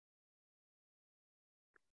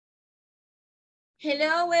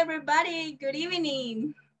Hello, everybody. Good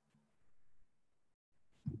evening.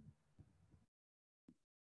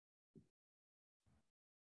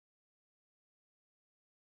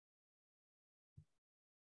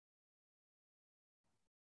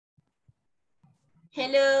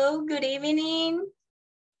 Hello, good evening.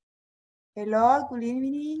 Hello, good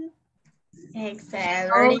evening.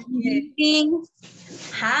 Excellent. Very good.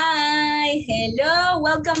 Hi, hello.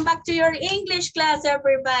 Welcome back to your English class,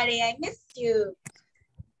 everybody. I missed you.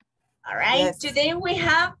 All right. Yes. Today we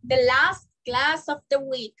have the last class of the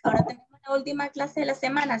week. Ahora tenemos la última clase de la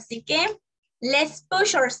semana, así que let's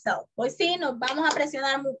push ourselves. Hoy sí nos vamos a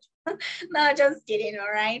presionar mucho. No, just kidding,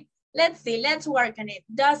 all right. Let's see, let's work on it.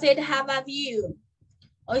 Does it have a view?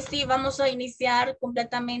 Hoy sí vamos a iniciar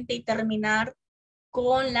completamente y terminar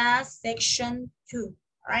con la section 2,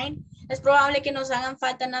 right? Es probable que nos hagan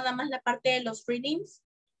falta nada más la parte de los readings,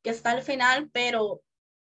 que está al final, pero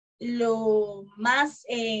lo más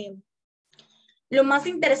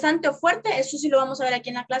interesante o fuerte, eso sí lo vamos a ver aquí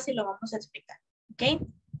en la clase y lo vamos a explicar, ¿ok?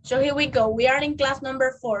 So here we go. We are in class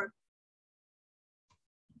number 4.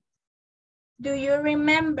 Do you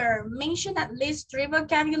remember? Mention at least 3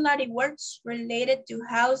 vocabulary words related to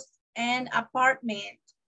house and apartment.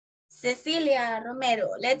 Cecilia Romero.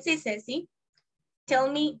 Let's see, Ceci.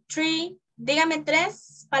 Tell me 3. Dígame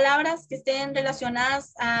 3 palabras que estén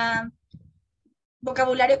relacionadas a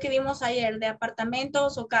vocabulario que vimos ayer de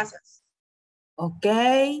apartamentos o casas. Ok.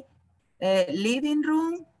 Living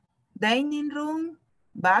room, dining room,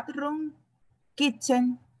 bathroom,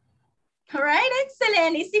 kitchen. All right,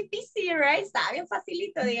 excellent. Easy peasy, right? Está bien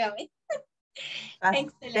facilito, dígame.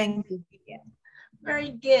 Excellent. Thank you.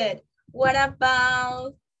 Very good. What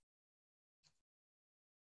about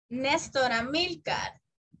Nestor Amilcar?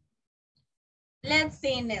 Let's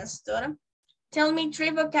see, Nestor. Tell me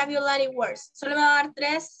 3 vocabulary words. Solo me va a dar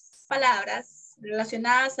 3 palabras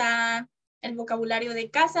relacionadas a el vocabulario de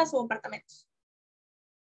casas o apartamentos.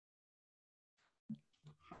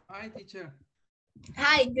 Hi, teacher.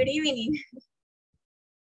 Hi, good evening.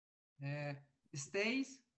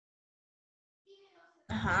 Stays.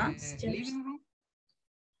 Living room.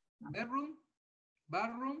 Bedroom.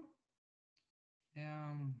 Bathroom.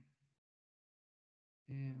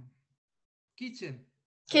 Kitchen.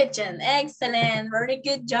 Kitchen, excellent. Very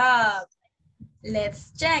good job.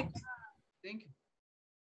 Let's check. Thank you.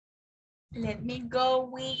 Let me go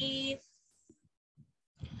with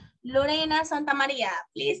Lorena Santa María,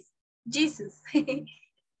 please. Jesus.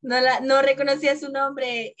 No reconocía su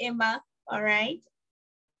nombre, Emma. All right.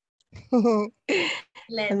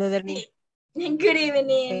 Let's see. Good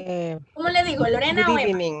evening. ¿Cómo le digo, Lorena o Good Emma?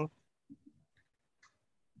 evening.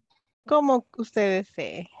 Como usted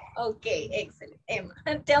desee. Okay, excellent. Emma,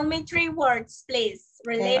 tell me 3 words, please,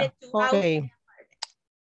 related to house and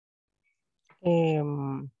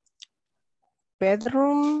apartment.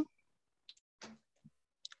 Bedroom,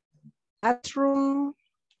 bathroom,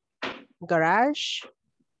 garage,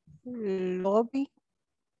 lobby,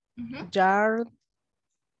 yard,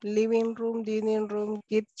 living room, dining room,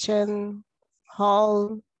 kitchen,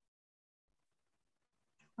 hall.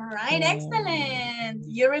 All right, excellent.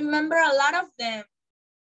 You remember a lot of them.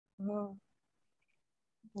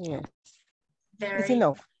 Yes. Very Easy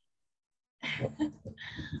enough.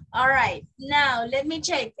 All right, now let me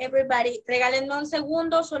check, everybody. Regálenme un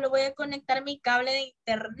segundo, solo voy a conectar mi cable de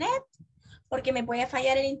internet porque me puede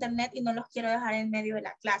fallar el internet y no los quiero dejar en medio de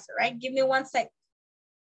la clase, right? Give me 1 sec.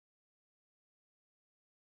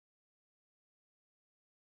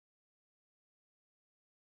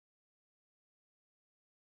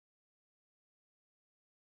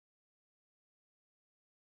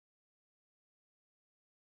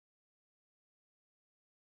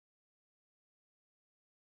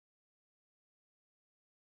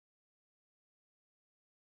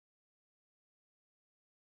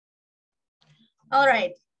 All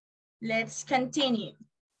right, let's continue.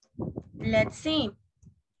 Let's see.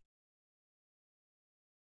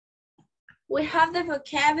 We have the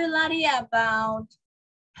vocabulary about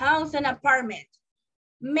house and apartment.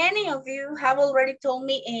 Many of you have already told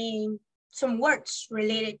me some words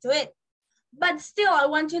related to it, but still I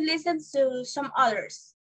want to listen to some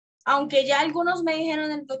others. Aunque ya algunos me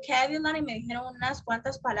dijeron el vocabulary, me dijeron unas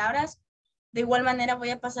cuantas palabras, de igual manera voy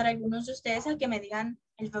a pasar a algunos de ustedes a que me digan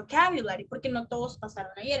el vocabulary, porque no todos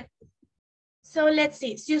pasaron ayer. So let's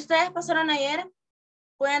see. Si ustedes pasaron ayer,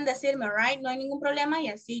 pueden decirme, right? No hay ningún problema y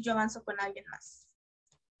así yo avanzo con alguien más.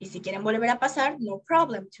 Y si quieren volver a pasar, no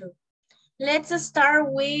problem too. Let's start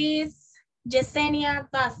with Yesenia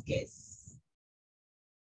Vázquez.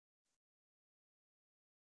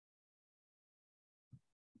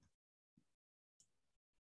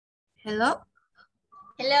 Hello?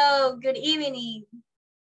 Hello, good evening.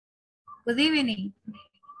 Good evening.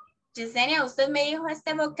 Yesenia, ¿usted me dijo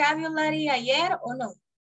este vocabulary ayer o no?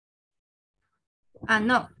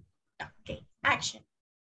 No. Okay, action.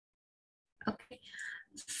 Okay.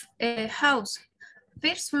 House.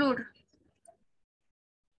 First floor.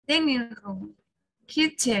 Dining room.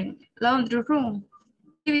 Kitchen. Laundry room.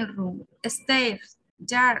 Living room. Stairs.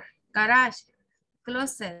 Yard. Garage.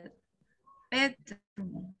 Closet.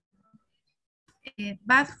 Bedroom.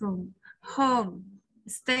 Bathroom. Home.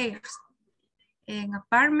 Stairs. An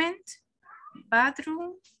apartment.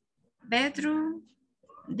 Bathroom. Bedroom.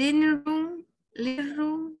 Dining room. Living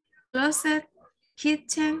room. Closet.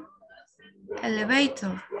 Kitchen.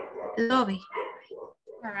 Elevator. Lobby.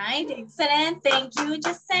 All right, excellent. Thank you,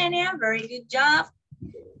 Yesenia. Very good job.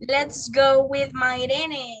 Let's go with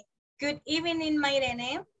Mairene. Good evening,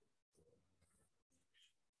 Mairene.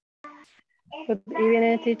 Good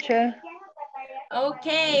evening, teacher.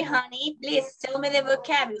 Okay, honey, please tell me the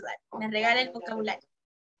vocabulary. Me regala el vocabulario.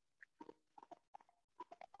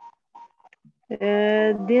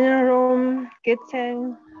 Dinner room,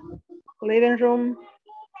 kitchen, living room,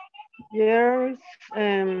 yours,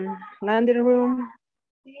 laundry room,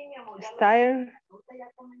 style,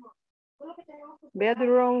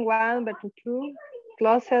 bedroom 1, bedroom 2,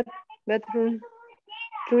 closet, bedroom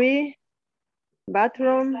 3,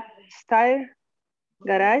 bathroom, style,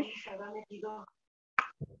 garage,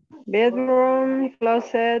 bedroom,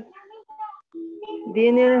 closet,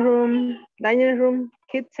 dining room,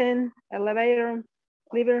 kitchen, elevator,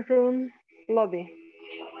 living room, lobby.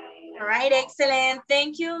 All right, excellent.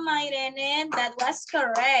 Thank you, Mairene. That was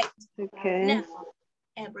correct. Okay. Now,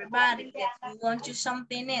 everybody, let's move on to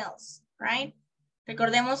something else, right?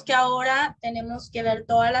 Recordemos que ahora tenemos que ver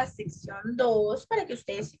toda la sección 2 para que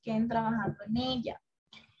ustedes se queden trabajando en ella.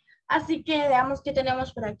 Así que veamos qué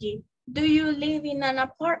tenemos por aquí. Do you live in an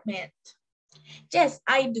apartment? Yes,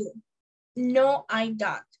 I do. No, I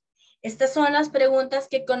don't. Estas son las preguntas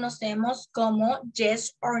que conocemos como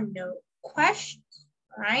yes or no questions,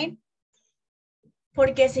 right?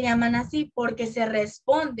 ¿Por qué se llaman así? Porque se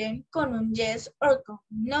responden con un yes or con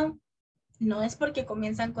un no. No es porque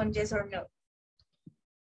comienzan con yes or no.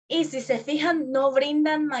 Y si se fijan, no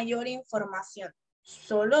brindan mayor información.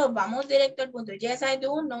 Solo vamos directo al punto. Yes, I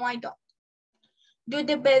do. No, I don't. Do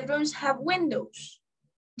the bedrooms have windows?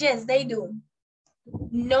 Yes, they do.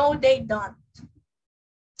 No, they don't.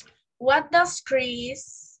 What does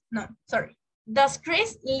Chris, no, sorry. Does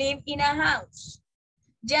Chris live in a house?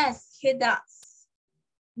 Yes, he does.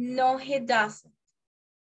 No, he doesn't.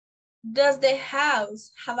 Does the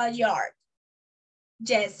house have a yard?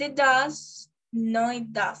 Yes, it does. No,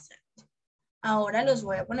 it doesn't. Ahora los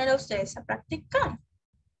voy a poner a ustedes a practicar.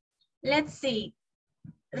 Let's see.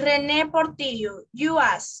 René Portillo, you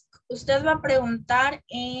ask. Usted va a preguntar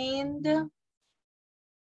and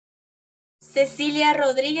Cecilia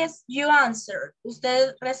Rodríguez, you answer.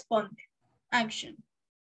 Usted responde. Action.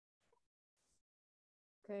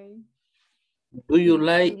 Okay. Do you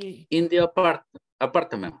like in the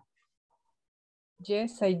apartment?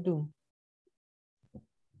 Yes, I do.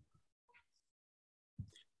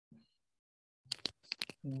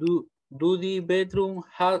 Do the bedroom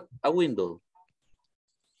have a window?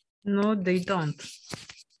 No, they don't.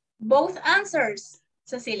 Both answers,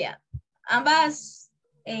 Cecilia. Ambas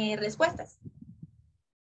respuestas.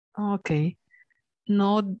 Okay.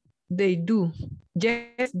 No, they do.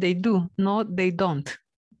 Yes, they do. No, they don't.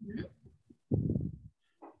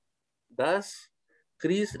 Does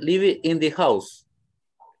Chris live in the house?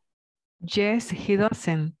 Yes, he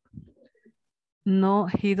doesn't. No,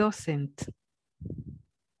 he doesn't.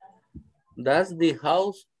 Does the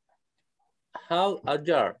house have a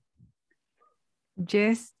yard?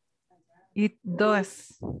 Yes, it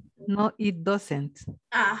does. No, it doesn't.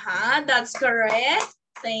 That's correct.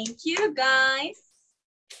 Thank you, guys.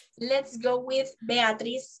 Let's go with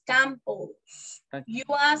Beatriz Campos. You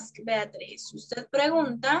ask Beatriz. Usted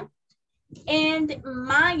pregunta. And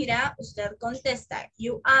Mayra, usted contesta.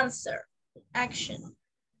 You answer. Action.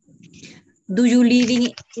 Do you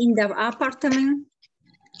live in the apartment?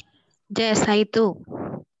 Yes, I do.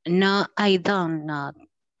 No, I don't. Not.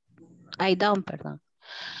 I don't, pardon.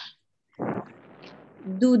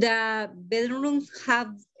 Do the bedrooms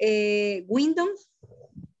have a window?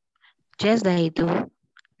 Yes, they do.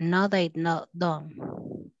 No, they don't.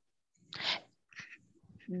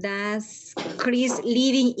 Does Chris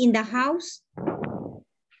live in the house?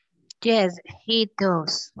 Yes, he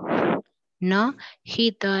does. No,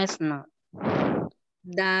 he does not.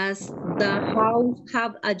 Does the house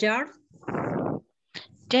have a yard?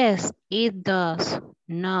 Yes, it does.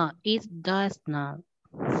 No, it does not.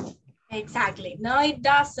 Exactly. No, it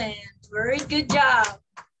doesn't. Very good job.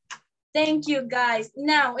 Thank you, guys.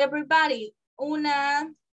 Now, everybody, como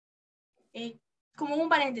un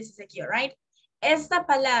paréntesis aquí, right? Esta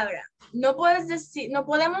palabra, no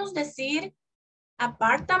podemos decir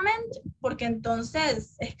apartment, porque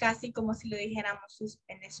entonces es casi como si lo dijéramos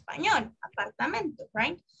en español, apartamento,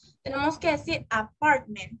 right? Tenemos que decir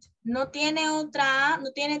apartment. No tiene otra A,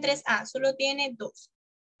 no tiene 3A, solo tiene 2.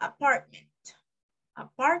 Apartment.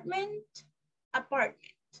 Apartment,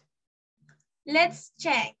 apartment. Let's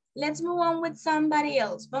check. Let's move on with somebody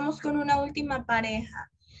else. Vamos con una última pareja.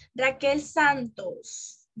 Raquel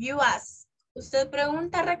Santos. You ask. Usted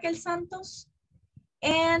pregunta, Raquel Santos.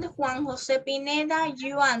 And Juan José Pineda,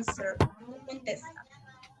 you answer. Contesta.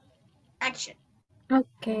 Action.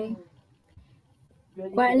 Ok.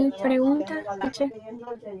 ¿Cuál pregunta, teacher?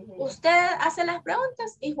 Usted hace las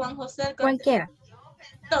preguntas y Juan José contesta. Cualquiera.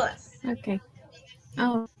 Todas. Ok.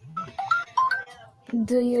 Oh.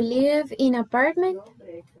 Do you live in apartment?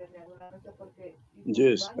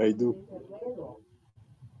 Yes, I do.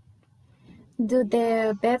 Do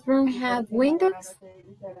the bedroom have windows?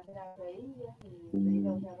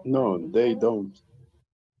 No, they don't.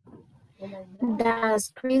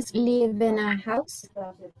 Does Chris live in a house?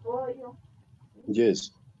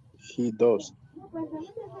 Yes, he does.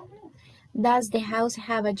 Does the house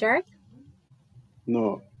have a yard?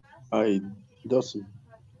 No, I doesn't.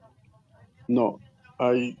 No,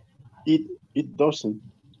 it doesn't.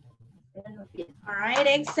 All right,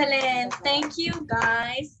 excellent. Thank you,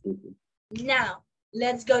 guys. Now,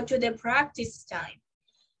 let's go to the practice time.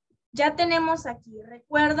 Ya tenemos aquí,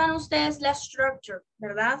 recuerdan ustedes la structure,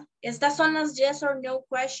 ¿verdad? Estas son las yes or no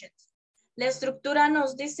questions. La estructura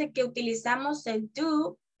nos dice que utilizamos el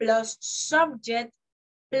do plus subject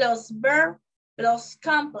plus verb plus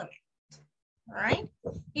complement. All right?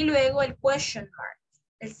 Y luego el question mark,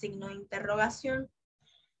 el signo de interrogación.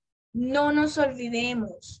 No nos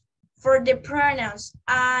olvidemos, for the pronouns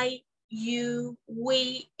I, you,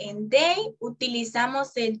 we, and they,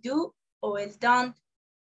 utilizamos el do o el don't.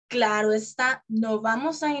 Claro está, no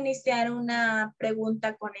vamos a iniciar una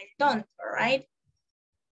pregunta con el don't, all right?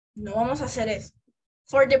 No vamos a hacer eso.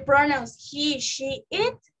 For the pronouns he, she,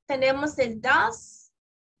 it, tenemos el does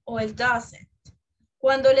o el doesn't.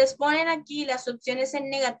 Cuando les ponen aquí las opciones en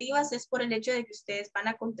negativas es por el hecho de que ustedes van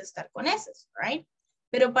a contestar con esas, right?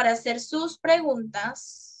 Pero para hacer sus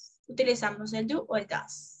preguntas, utilizamos el do o el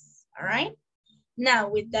does, all right? Now,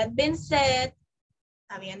 with that being said,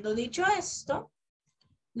 habiendo dicho esto,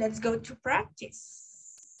 let's go to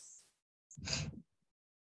practice.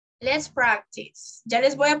 Let's practice. Ya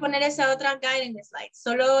les voy a poner esa otra guidance slide.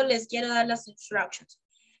 Solo les quiero dar las instructions.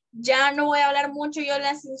 Ya no voy a hablar mucho yo de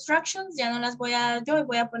las instructions. Ya no las voy a dar yo y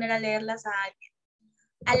voy a poner a leerlas a alguien.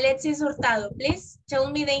 Alexis Hurtado, please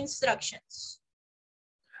tell me the instructions.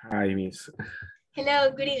 Hi, Miss.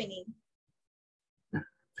 Hello, good evening.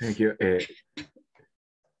 Thank you.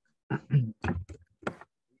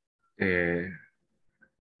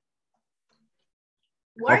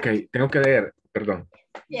 Ok, tengo que leer, perdón.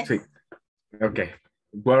 Yes. Sí. Ok.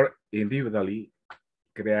 Work individually,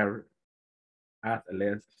 create at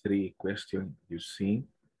least 3 questions using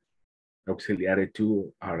auxiliary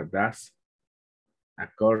to or does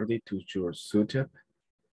according to your subject.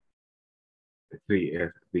 3.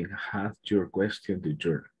 Enhance your question to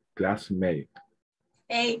your classmate.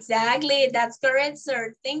 Exactly, that's correct,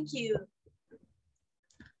 sir. Thank you.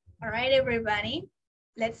 All right, everybody.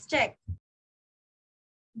 Let's check.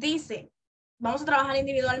 Dice, vamos a trabajar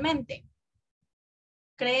individualmente.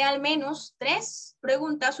 Crea al menos 3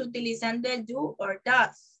 preguntas utilizando el do or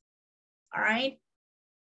does. All right.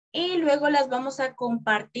 Y luego las vamos a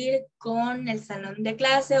compartir con el salón de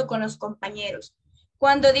clase o con los compañeros.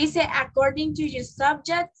 Cuando dice according to your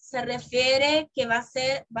subject, se refiere que va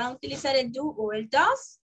a utilizar el do o el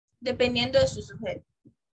does, dependiendo de su sujeto.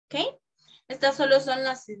 ¿Ok? Estas solo son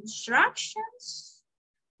las instructions.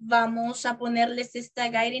 Vamos a ponerles esta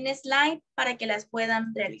guiding slide para que las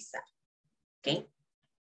puedan realizar. ¿Ok?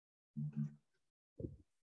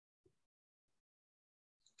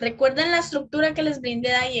 Recuerden la estructura que les brindé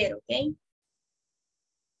de ayer, ¿ok?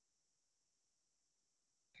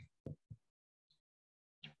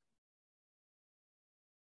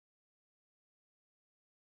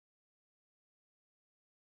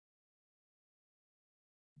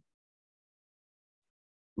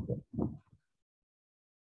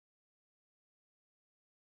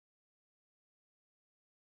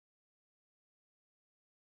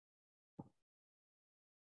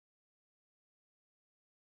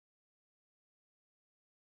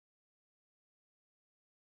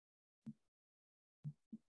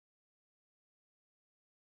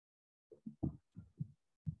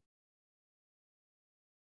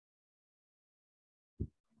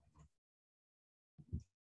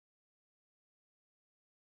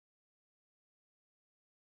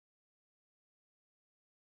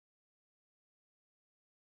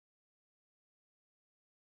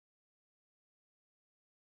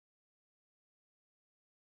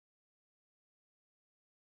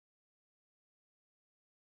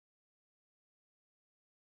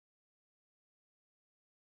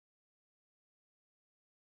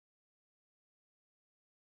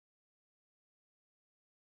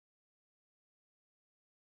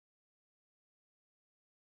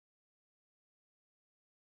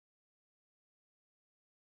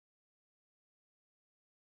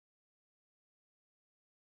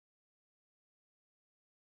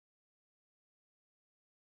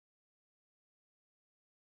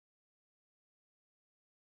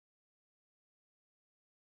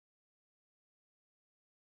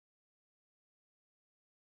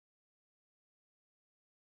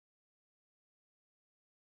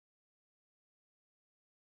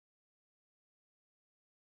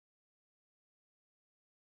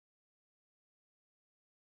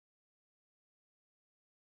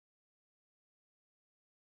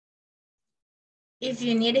 If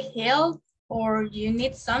you need help or you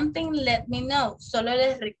need something, let me know. Solo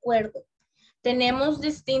les recuerdo. Tenemos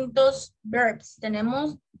distintos verbs.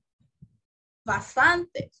 Tenemos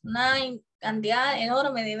bastantes. Una cantidad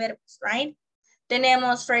enorme de verbos, right?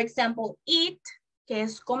 Tenemos, for example, eat, que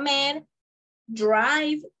es comer.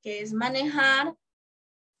 Drive, que es manejar.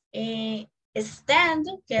 Stand,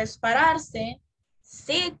 que es pararse.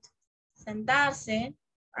 Sit, sentarse,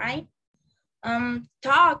 right?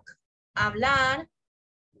 Talk, hablar.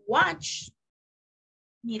 Watch,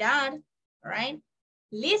 mirar, right?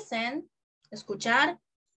 Listen, escuchar.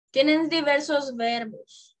 Tienen diversos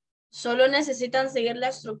verbos. Solo necesitan seguir la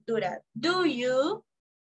estructura. Do you,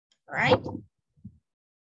 right?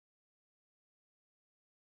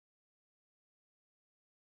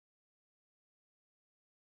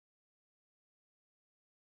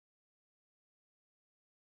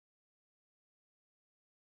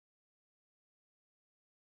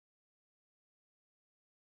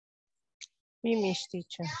 Finish,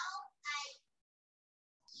 teacher.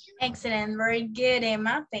 Excellent, very good,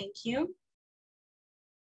 Emma. Thank you.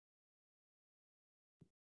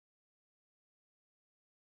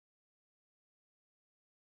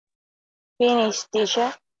 Finish,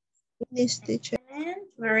 teacher. Finish, teacher.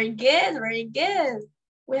 Very good, very good.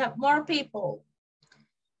 We have more people.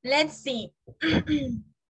 Let's see.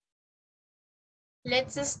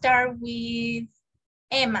 Let's start with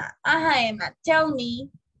Emma. Emma, tell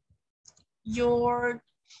me your...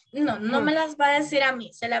 No me las va a decir a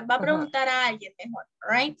mí. Se las va a preguntar a alguien mejor,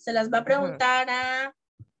 right? Se las va a preguntar a...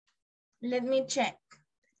 Let me check.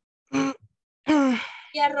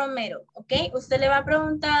 Cecilia Romero, ¿ok? Usted le va a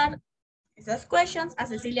preguntar esas questions a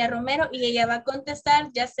Cecilia Romero y ella va a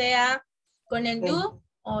contestar ya sea con el do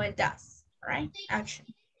o el does, right? Action.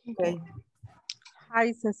 Okay.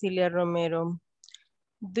 Hi, Cecilia Romero.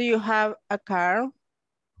 Do you have a car?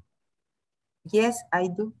 Yes, I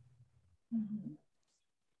do.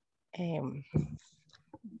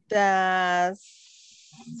 Does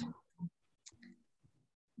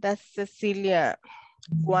Cecilia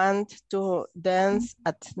want to dance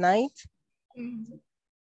at night? No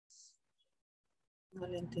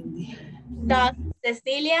lo entendí. Does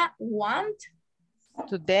Cecilia want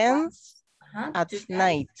to dance at to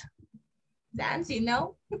night? Dance, you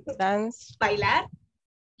know? Dance. Bailar?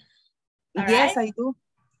 All Yes, right? I do.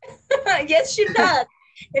 Yes, she does.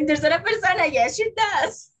 En tercera persona, yes, she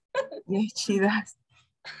does. Yes, she does.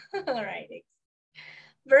 All right.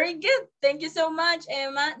 Very good. Thank you so much,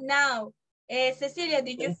 Emma. Now, Cecilia,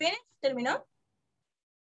 did you finish? ¿Terminó?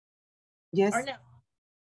 Yes. Or no?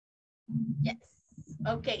 Yes.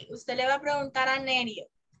 Ok, usted le va a preguntar a Nerio.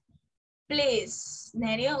 Please,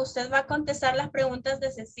 Nerio, usted va a contestar las preguntas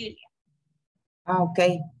de Cecilia.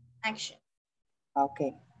 Okay. Action.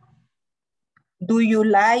 Okay. Do you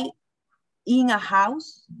like in a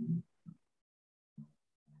house?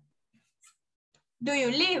 Do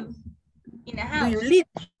you live in a house?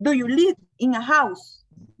 Do you live in a house?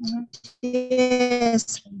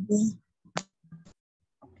 Yes.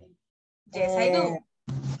 Okay. Yes, I do.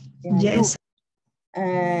 Yes.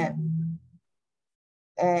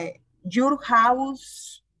 Your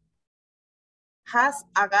house has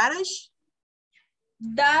a garage?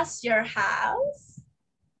 Does your house?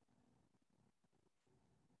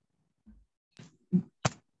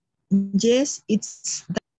 Yes, it's.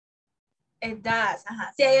 It does.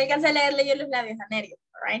 Ajá. Si ahí alcanza a leerle yo los labios a Nerio,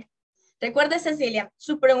 all right? Recuerde, Cecilia,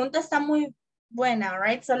 su pregunta está muy buena, all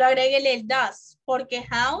right? Solo agréguele el does, porque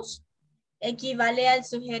house equivale al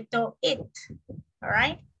sujeto it, all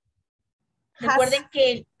right? Recuerden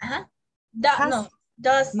que,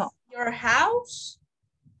 does your house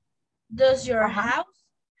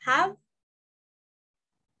have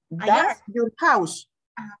a yard? Your house.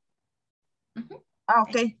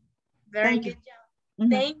 Okay. Very good job.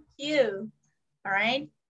 Thank you. All right.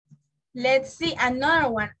 Let's see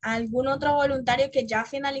another one. ¿Algún otro voluntario que ya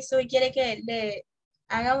finalizó y quiere que le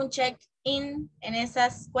haga un check-in en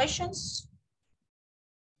esas questions?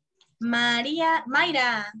 Mayra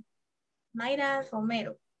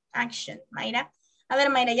Romero. Action, Mayra. A ver,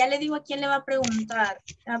 Mayra, ya le digo a quién le va a preguntar.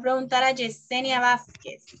 Le va a preguntar a Yesenia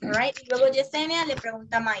Vázquez. All right. Y luego Yesenia le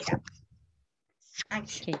pregunta a Mayra.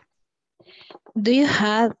 Action. Okay. Do you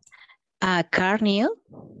have a car new?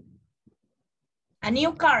 A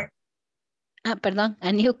new car. Perdón,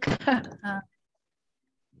 a new car.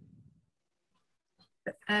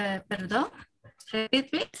 Perdón,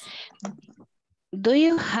 repeat please. Do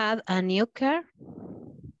you have a new car?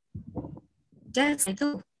 Yes, I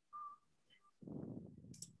do.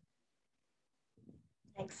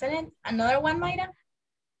 Excellent. Another one, Mayra?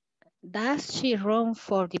 Does she run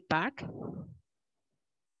for the park?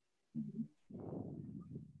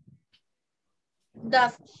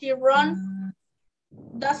 Does she run?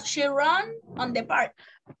 Does she run on the park?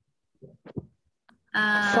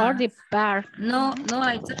 For the park. No,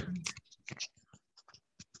 I don't.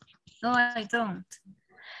 No, I don't.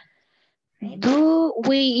 Do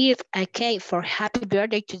we eat a cake for happy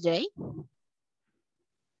birthday today?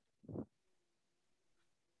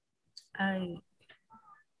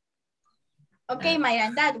 Ok,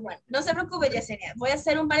 Mayra, that one. No se preocupe, Yesenia. Voy a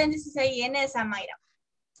hacer un paréntesis ahí en esa, Mayra.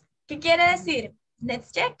 ¿Qué quiere decir?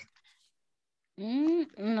 Let's check.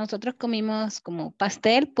 Nosotros comimos como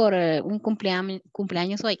pastel por un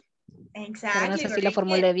cumpleaños hoy. Exacto. Pero no sé si lo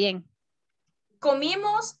formulé bien.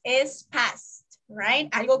 Comimos es past, right?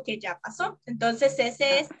 Algo que ya pasó. Entonces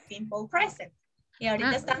ese es simple present. Y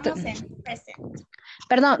ahorita estamos en present.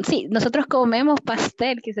 Perdón, sí, nosotros comemos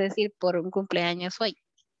pastel, quise decir, por un cumpleaños hoy.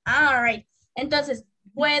 All right. Entonces,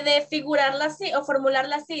 puede figurarla así o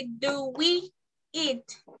formularla así. Do we eat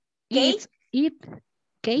cake? Eat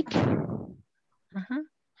cake.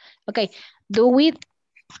 Okay. Do we eat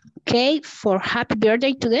cake for happy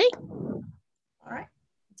birthday today? All right.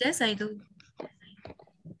 Yes, I do.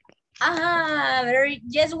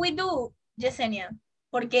 Yes, we do, Yesenia.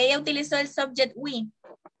 Porque ella utilizó el subject we.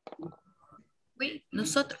 We,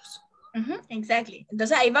 nosotros. Exactly.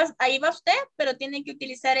 Entonces ahí va usted, pero tiene que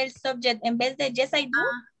utilizar el subject en vez de yes, I do.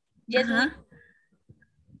 Yes, we.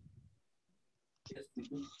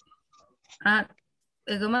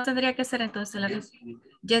 ¿Cómo tendría que ser entonces la respuesta?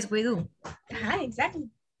 Yes, we do.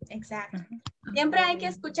 Exacto. Siempre hay que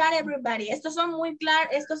escuchar everybody. Estos son muy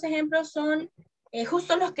claros, estos ejemplos son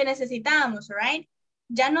justo los que necesitamos, right?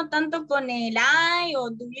 Ya no tanto con el I o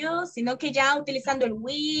do you, sino que ya utilizando el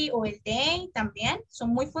we o el they también son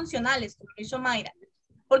muy funcionales, como lo hizo Mayra,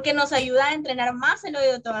 porque nos ayuda a entrenar más el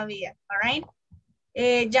oído todavía, all right?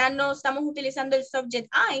 Ya no estamos utilizando el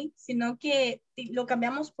subject I, sino que lo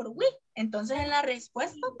cambiamos por we. Entonces en la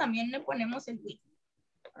respuesta también le ponemos el we.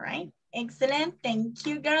 All right. Excellent. Thank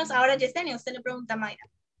you, girls. Ahora, Yesenia, usted le pregunta a Mayra.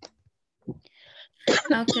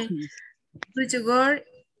 Okay. Do you work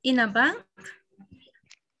in a bank?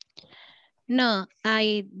 No,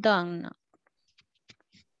 I don't know.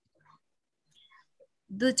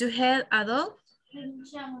 Do you have a dog?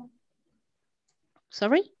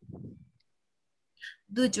 Sorry?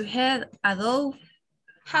 Do you have a dog?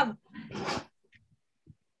 Have.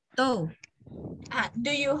 Dog.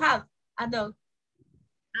 Do you have a dog?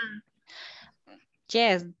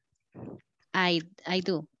 Yes, I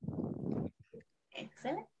do.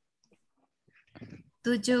 Excellent.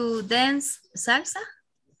 Do you dance salsa?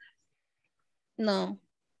 No,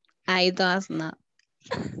 I does not.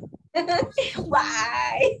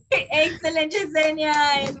 Why? Excellent, Yesenia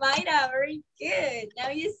and Mayra. Very good. Now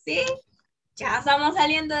you see. Ya estamos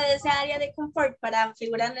saliendo de esa área de confort para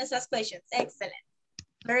figurar nuestras questions. Excellent.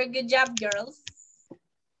 Very good job, girls.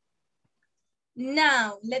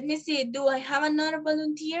 Now, let me see. Do I have another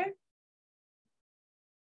volunteer?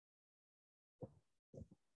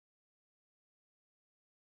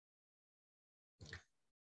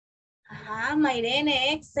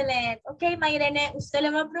 Mayrene, excelente. Ok, Mayrene, usted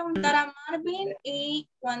le va a preguntar a Marvin y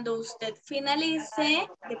cuando usted finalice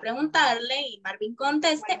de preguntarle y Marvin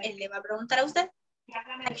conteste, él le va a preguntar a usted.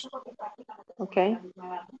 Okay.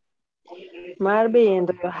 Marvin,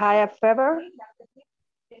 do you have a fever?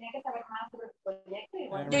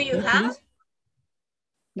 Do you have?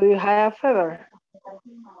 Do you have a fever?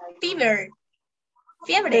 Fever.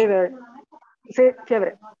 Fiebre. Fever. Sí,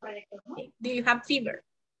 fiebre. Do you have fever?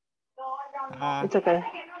 It's okay.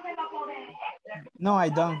 No, I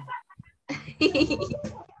don't.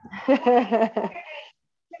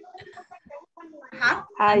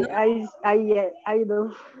 I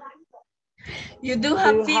do. You do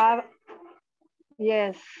have fever?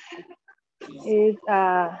 Yes. It's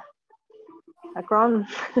a Crohn.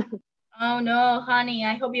 Oh no, honey.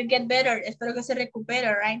 I hope you get better. Espero que se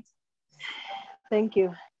recupere, right? Thank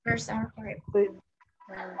you. First hour for it.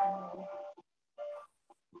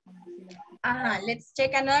 Let's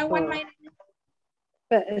check another one, my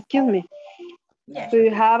excuse me. Yeah, do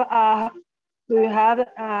you have a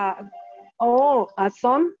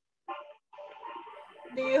son?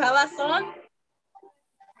 Do you have a son?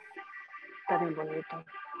 Está bien bonito.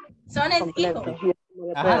 Son es hijo.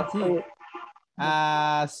 Ajá, sí.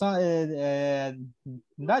 Son,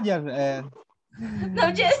 Dodger. No,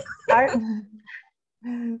 yes.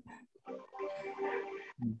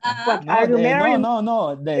 What, are you married? No.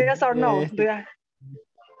 Yes or no? Do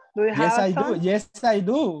you yes, have I a son? do. Yes, I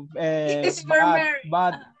do.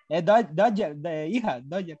 But Dodger, the hija,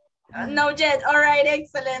 Dodger. No yet. All right,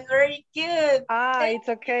 excellent. Very good. It's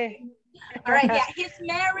okay. All right, yeah, he's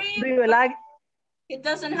married. Do you like? He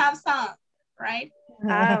doesn't have son, right?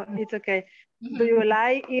 It's okay. Do you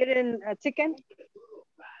like eating chicken?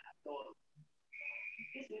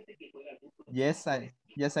 Yes, I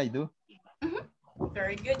do.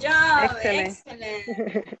 Very good job. Excellent.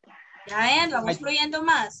 Excellent. Ya ven, vamos fluyendo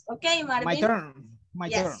más. Ok, Marvin. My turn.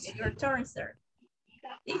 Yes, your turn, sir.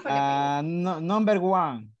 Number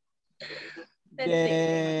one.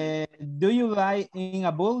 Do you like in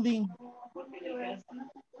a building?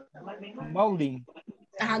 Bowling.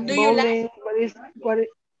 Do you like?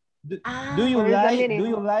 Do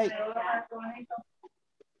you like?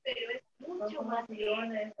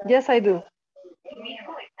 Yes, I do.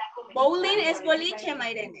 Bowling es boliche,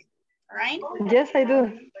 Mayrene. Right? Yes, I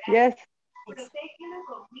do. Yes.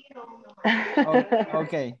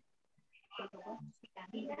 Okay.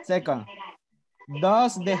 Second,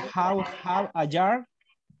 does the house have a yard?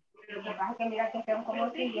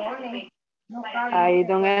 I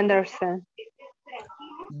don't understand.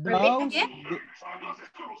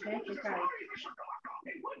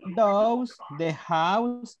 Does the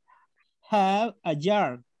house have a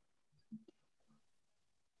yard?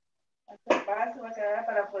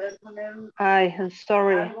 I'm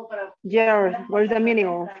sorry. Yard, what is the meaning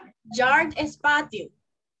of? Yard es patio.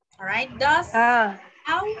 All right. Does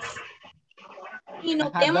house. Y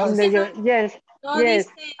notemos que yes, no yes,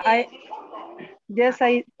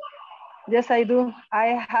 dice. Yes, I do. I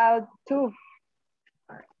have two.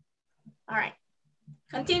 All right.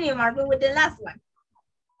 Continue, Marvin, with the last one.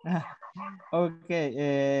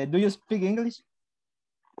 Okay. Do you speak English?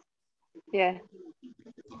 Yeah.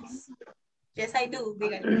 Yes, I do.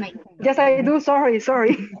 Yes, I do. Sorry.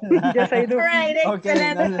 Yes, I do. All right, okay,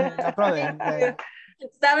 excellent. no problem.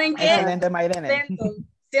 ¿Saben qué? Excelente, Mayrene.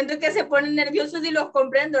 Siento que se ponen nerviosos y los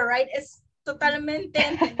comprendo, right? Es totalmente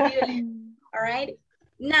entendible. All right.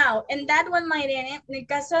 Now, in that one, Mayrene, en el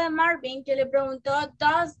caso de Marvin, que le preguntó,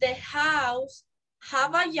 does the house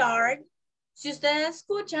have a yard? Si usted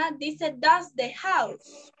escucha, dice, does the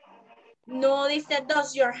house. No dice,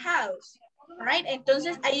 does your house. All right.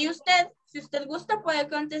 Entonces, ahí usted, si usted gusta, puede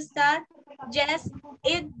contestar, yes,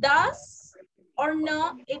 it does, or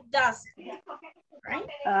no, it doesn't. Right?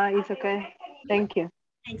 It's okay. Thank you.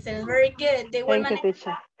 Excellent. Very good. De igual Thank you, manera,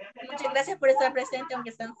 teacher. muchas gracias por estar presente,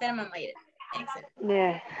 aunque esté enferma, Mayra. Excellent.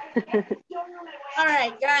 Yeah. All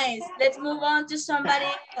right, guys, let's move on to somebody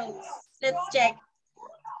else. Let's check.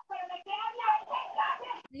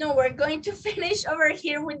 No, we're going to finish over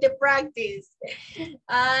here with the practice.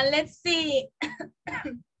 Let's see.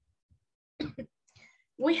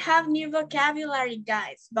 We have new vocabulary,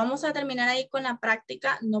 guys. Vamos a terminar ahí con la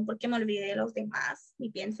práctica, no porque me olvide de los demás,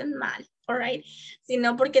 ni piensen mal, all right?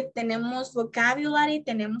 Sino porque tenemos vocabulary,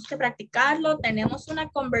 tenemos que practicarlo, tenemos una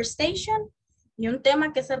conversation y un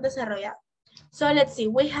tema que ser desarrollado. So let's see,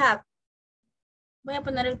 we have, voy a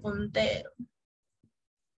poner el puntero.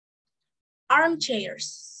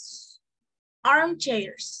 Armchairs.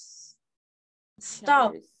 Armchairs.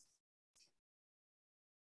 Stop.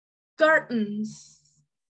 Curtains.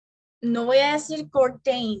 No voy a decir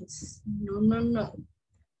curtains. No.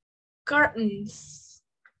 Curtains.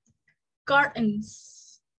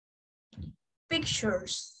 Curtains.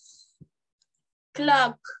 Pictures.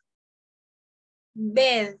 Clock.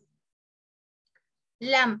 Bed.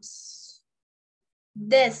 Lamps.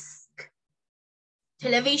 Desk.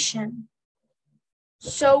 Television.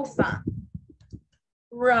 Sofa.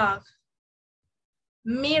 Rug.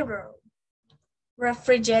 Mirror.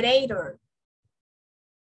 Refrigerator.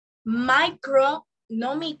 Microwave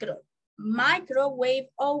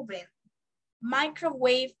oven.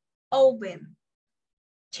 Microwave oven.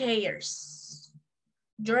 Chairs.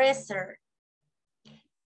 Dresser.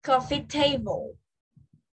 Coffee table.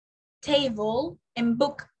 Table and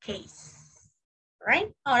bookcase.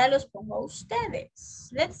 Right? Ahora los pongo a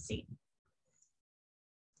ustedes. Let's see.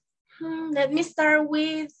 Let me start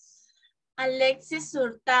with Alexis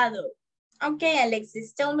Hurtado. Okay,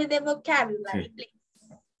 Alexis, tell me the vocabulary, please.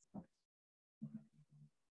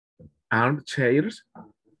 Armchairs,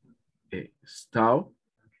 stove,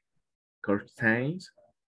 curtains,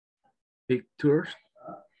 pictures,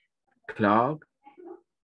 clock,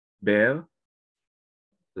 bed,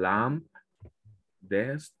 lamp,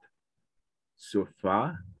 desk,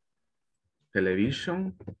 sofa,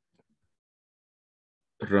 television,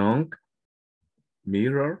 rug,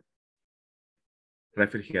 mirror,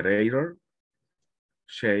 refrigerator,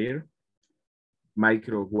 chair,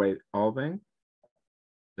 microwave oven,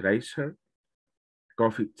 dresser,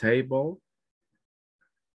 coffee table,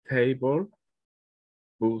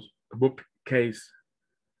 bookcase.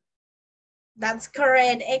 That's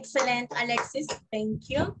correct. Excellent, Alexis. Thank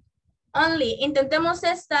you. Only, intentemos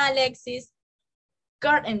esta, Alexis.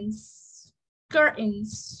 Curtains.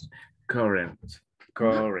 Curtains. Current.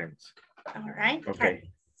 All right. Okay.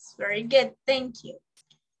 Curtains. Very good. Thank you.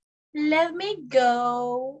 Let me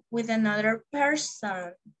go with another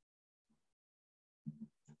person.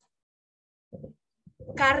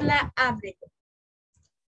 Carla Abrego.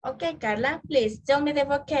 Okay, Carla, please tell me the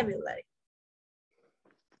vocabulary.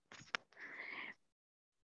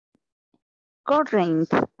 Current,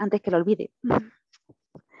 antes que lo olvide.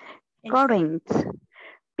 Current,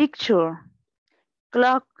 picture,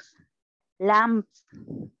 clocks, lamps,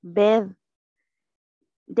 bed,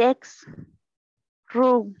 decks,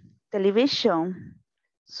 room, television,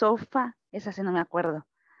 sofa, esa sí no me acuerdo.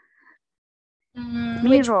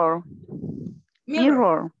 Mirror.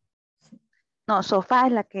 Mirror. No, sofá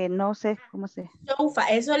es la que no sé cómo se. Sofa,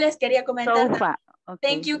 eso les quería comentar. Sofa. Okay.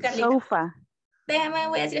 Thank you, Carlita. Sofa. Déjame,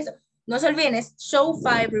 voy a decir eso. No se olviden, es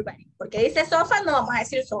sofa, everybody. Porque dice sofa, no vamos a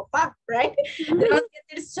decir sofa, right? Tenemos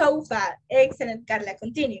que decir sofa. Excellent, Carla.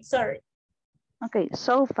 Continue, sorry. Okay,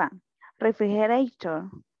 sofa, refrigerator,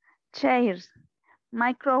 chairs,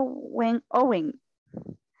 microwave oven,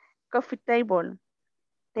 coffee table,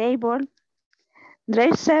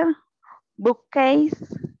 dresser, bookcase,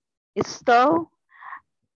 stove,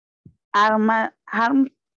 armchair.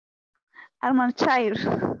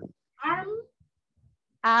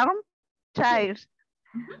 Armchair.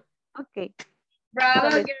 Okay. Bravo,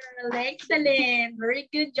 girl. Excellent. Very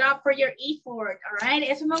good job for your effort. All right.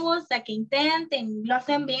 Eso me gusta, que intenten, lo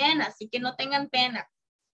hacen bien, así que no tengan pena.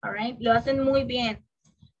 All right. Lo hacen muy bien.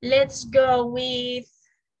 Let's go with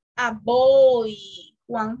a boy.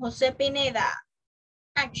 Juan José Pineda.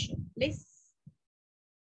 Action, please.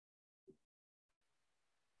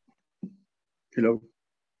 Hello.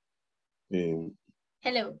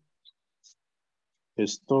 Hello.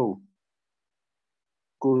 Stove,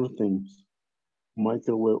 curtains,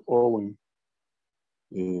 microwave oven,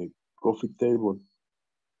 coffee table,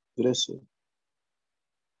 dresser,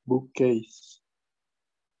 bookcase,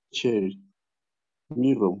 chair,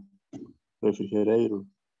 mirror, refrigerator,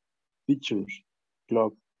 pictures,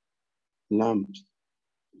 clock, lamps,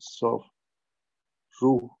 sofa,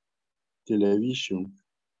 roof, television,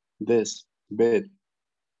 desk, bed.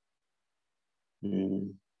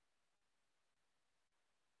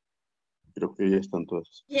 Creo que ya están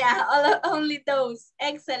todas. Yeah, only those.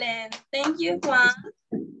 Excellent. Thank you, Juan.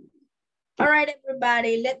 All right,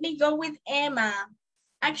 everybody. Let me go with Emma.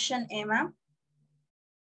 Action, Emma.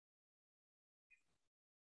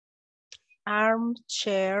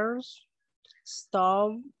 Armchairs,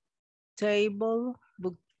 stove, table,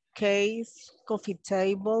 bookcase, coffee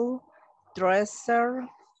table, dresser,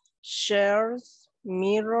 chairs,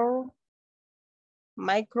 mirror,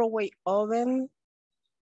 microwave oven,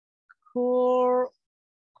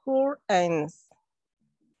 curtains,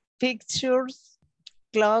 pictures,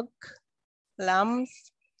 clock,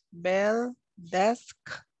 lamps, bell, desk,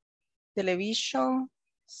 television,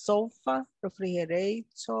 sofa,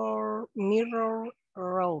 refrigerator, mirror,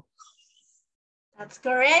 rug. That's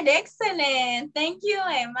correct. Excellent. Thank you,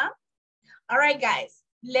 Emma. All right, guys.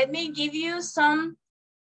 Let me give you some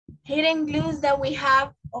hidden glues that we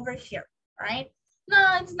have over here. All right. No,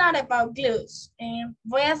 it's not about glues.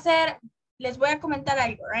 Les voy a comentar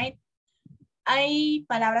algo, right? Hay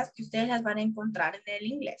palabras que ustedes las van a encontrar en el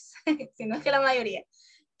inglés, si no es que la mayoría,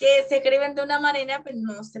 que se escriben de una manera, pero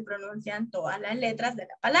no se pronuncian todas las letras de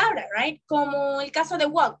la palabra, right? Como el caso de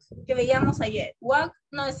walk, que veíamos ayer. Walk,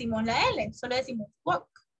 no decimos la L, solo decimos walk,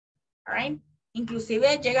 all right?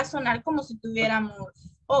 Inclusive llega a sonar como si tuviéramos...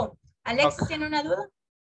 Oh, Alex, ¿tiene una duda?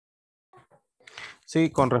 Sí,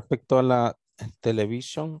 con respecto a la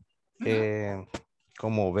televisión,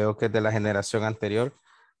 como veo que es de la generación anterior,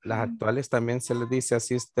 las actuales también se les dice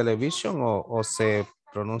así es television o se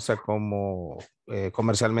pronuncia como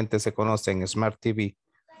comercialmente se conocen Smart TV.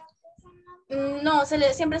 No,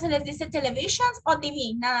 siempre se les dice televisions o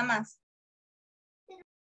TV, nada más.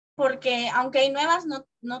 Porque aunque hay nuevas,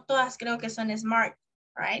 no todas creo que son smart,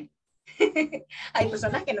 right? Hay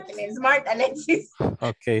personas que no tienen smart, Alexis.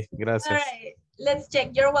 Ok, gracias. All right, let's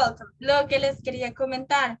check. You're welcome. Lo que les quería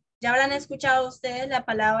comentar, ya habrán escuchado ustedes la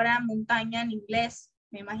palabra montaña en inglés,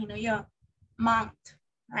 me imagino yo. Mount,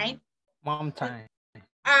 right? Mountain.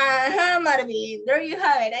 Ajá, Marvin, there you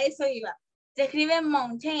have it, a eso iba. Se escribe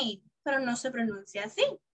mountain, pero no se pronuncia así.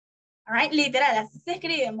 All right, literal, así se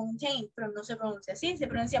escribe mountain, pero no se pronuncia así, se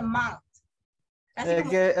pronuncia mount.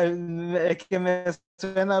 Es que me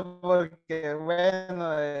suena porque,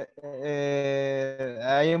 bueno,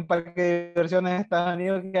 hay un parque de diversiones en Estados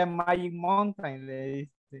Unidos que es Magic Mountain, le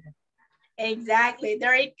dice. Exactly,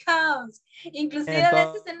 there it comes. Inclusive Entonces,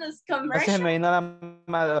 a veces en los commercials. me vino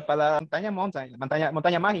la palabra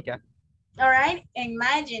montaña mágica. All right,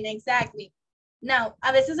 imagine, exactly. Now,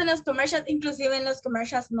 a veces en los commercials, inclusive en los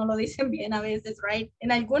commercials no lo dicen bien a veces, right?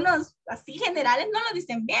 En algunos así generales no lo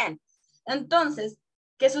dicen bien. Entonces,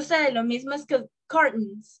 ¿qué sucede? Lo mismo es que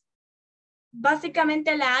curtains.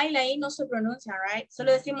 Básicamente la A y la I no se pronuncia, right?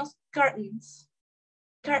 Solo decimos curtains.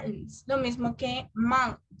 Curtains. Lo mismo que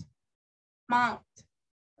mount. Mount,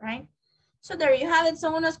 right? So there you have it.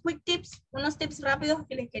 Son unos quick tips, unos tips rápidos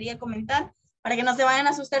que les quería comentar para que no se vayan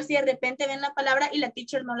a asustar si de repente ven la palabra y la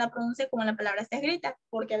teacher no la pronuncia como la palabra está escrita,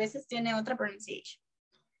 porque a veces tiene otra pronunciation.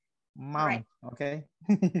 Mom, right. okay.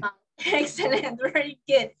 Excellent, very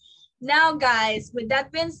good. Now, guys, with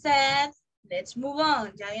that being said, let's move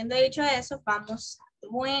on. Ya habiendo dicho eso, vamos.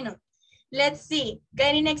 Bueno, let's see.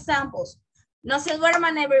 Getting examples. No se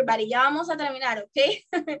duerman, everybody. Ya vamos a terminar, ¿ok?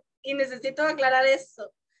 Y necesito aclarar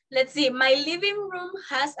eso. Let's see. My living room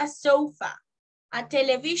has a sofa, a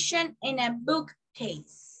television, and a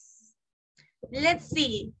bookcase. Let's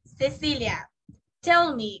see. Cecilia,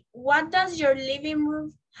 tell me, what does your living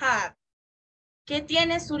room have? ¿Qué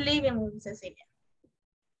tiene su living room, Cecilia?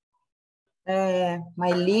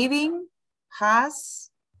 My living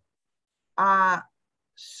has a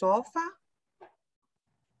sofa,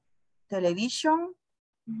 television,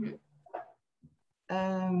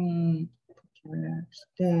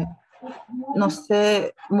 no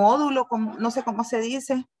sé, módulo, no sé cómo se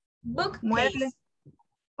dice. Bookcase. Mueble.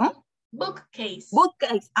 ¿Oh? Bookcase.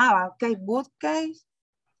 Bookcase. Ah, ok. Bookcase.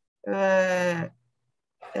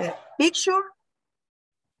 Picture.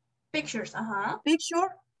 Pictures, Picture.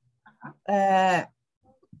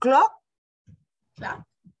 Clock. Clock.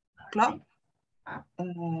 Clock.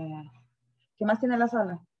 ¿Qué más tiene la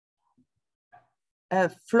sala?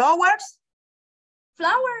 Flowers.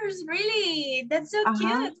 Flowers, really? That's so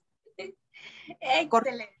cute.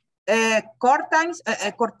 Excellent. Curtains,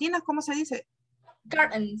 cortinas, ¿cómo se dice?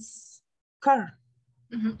 Curtains.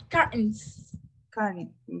 Curtains.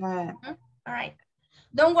 Curtain. All right.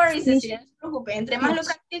 Don't worry, Cecilia, no se preocupe. Entre más lo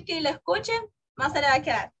practique y lo escuche, más se le va a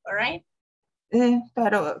quedar. All right?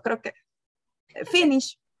 Pero creo que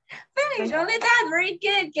finish. Finish, only that. Very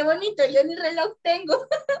good. Qué bonito. Yo ni reloj tengo.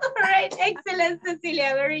 All right. Excellent,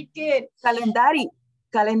 Cecilia. Very good.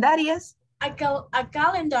 Calendarias. A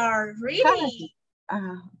calendar. Really?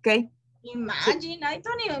 Okay. Imagine, I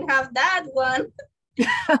don't even have that one.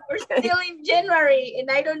 We're still in January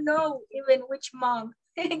and I don't know even which month.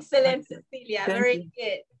 Excellent, Cecilia. Very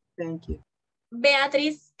good. Thank you.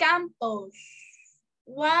 Beatriz Campos,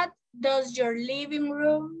 what does your living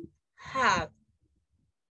room have?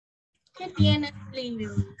 ¿Qué tiene tu living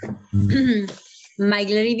room? My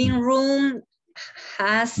living room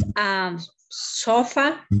has a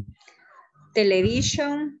sofa,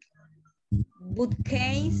 television,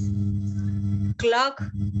 bookcase, clock,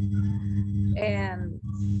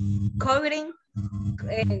 covering,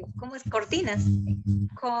 ¿cómo es? Cortinas.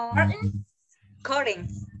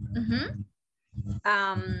 Curtains.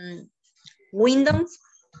 Windows.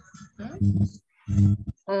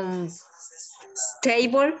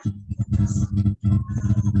 Table.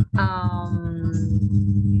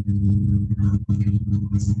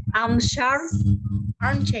 Armchairs.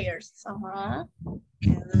 Chairs.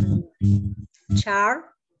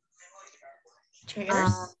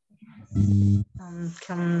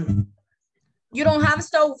 You don't have a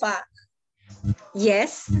sofa?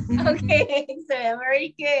 Yes. Okay, excellent.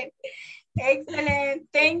 Very good. Excellent.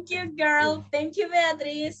 Thank you, girl. Thank you,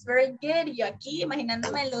 Beatriz. Very good. Yo aquí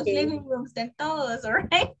imaginándome los living rooms de todos, all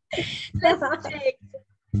right? Let's check.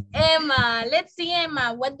 Emma, let's see,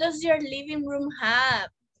 Emma. What does your living room have?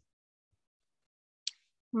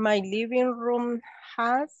 My living room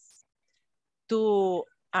has 2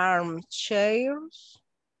 armchairs,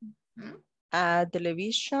 a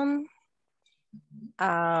television,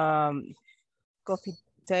 coffee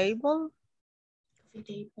table,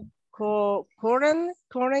 curtains,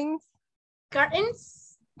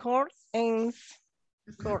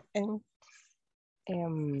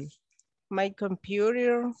 my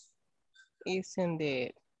computer is in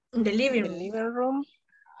the living room.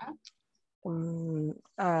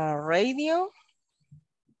 A radio,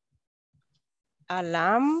 a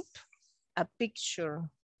lamp, a picture.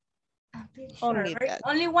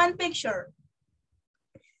 Only one picture.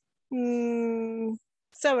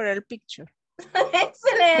 Several pictures.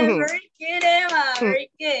 Excellent. Very good, Emma. Very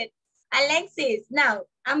good. Alexis, now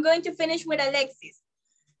I'm going to finish with Alexis.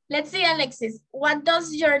 Let's see, Alexis. What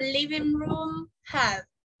does your living room have?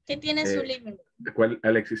 ¿Qué tiene su living room? ¿Cuál,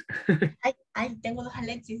 Alexis? Ay, tengo dos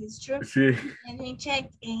Alexis, it's true. Sí. Let me check.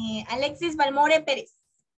 Alexis Balmore Pérez.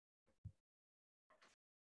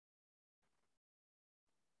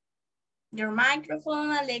 Your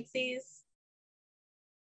microphone, Alexis.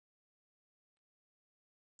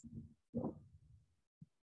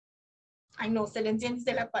 Ay, no, se le enciende y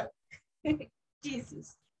se la apaga.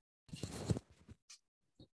 Jesus.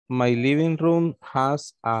 My living room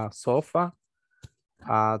has a sofa,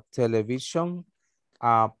 a television,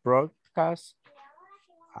 a broadcast,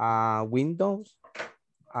 a windows,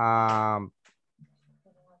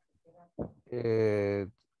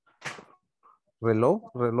 reloj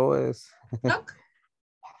es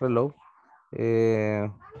reloj.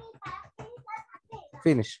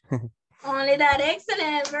 Finish. Only that,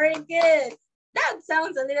 excellent, very good. That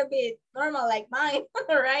sounds a little bit normal like mine,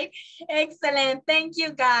 all right? Excellent, thank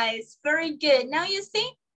you guys, very good. Now you see,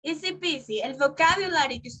 easy peasy. El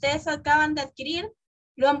vocabulario que ustedes acaban de adquirir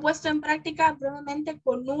lo han puesto en práctica brevemente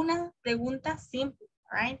con una pregunta simple,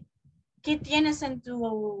 all right? ¿Qué tienes en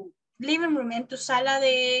tu living room, en tu sala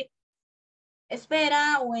de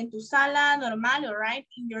espera o en tu sala normal, all right?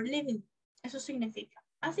 In your living room. Eso significa.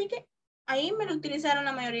 Así que ahí me lo utilizaron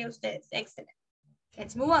la mayoría de ustedes. Excellent.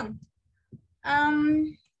 Let's move on.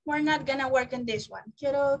 We're not gonna work on this one.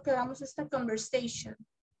 Quiero que hagamos esta conversation.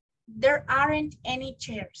 There aren't any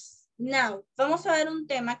chairs. Now, vamos a ver un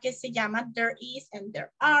tema que se llama there is and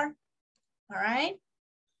there are. All right.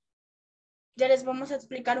 Ya les vamos a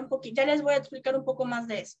explicar un poquito, ya les voy a explicar un poco más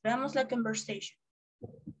de eso. Veamos la conversation.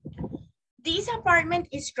 This apartment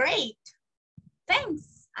is great.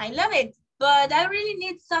 Thanks. I love it. But I really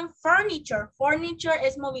need some furniture. Furniture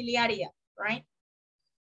es mobiliaria, right?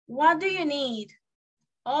 What do you need?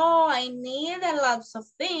 Oh, I need lots of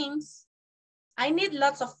things. I need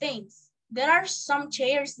lots of things. There are some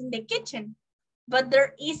chairs in the kitchen, but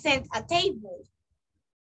there isn't a table.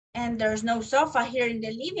 And there's no sofa here in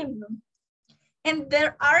the living room. And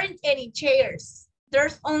there aren't any chairs.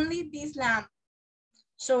 There's only this lamp.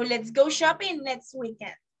 So let's go shopping next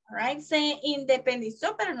weekend. All right, se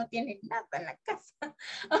independizó, pero no tiene nada en la casa.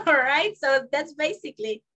 All right, so that's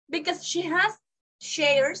basically, because she has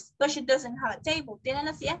chairs, but she doesn't have a table. Tiene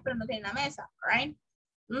las sillas, pero no tiene una mesa, all right?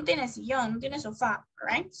 No tiene sillón, no tiene sofá, all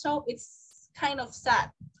right? So it's kind of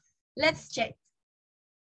sad. Let's check.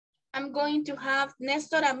 I'm going to have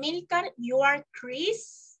Nestor Amilcar, you are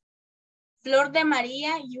Chris. Flor de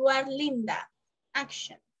María, you are Linda.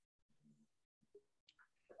 Action.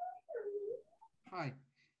 Hi.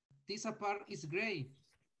 This part is great.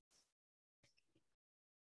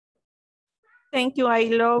 Thank you. I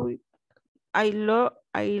love it. I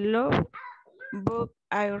love, but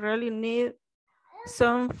I really need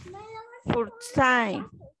some for time.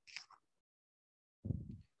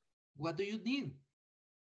 What do you need?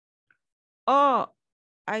 Oh,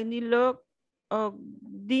 I need lot of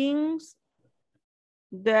things.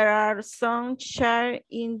 There are some chairs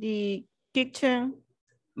in the kitchen,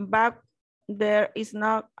 but there is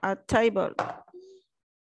not a table.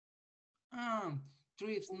 There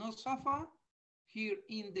is no sofa here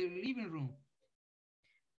in the living room.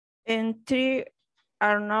 And three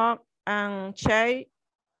are not a chair.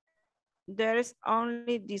 There is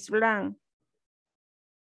only this blank.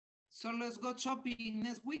 So let's go shopping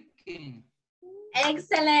next weekend.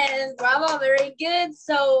 Excellent, bravo, very good.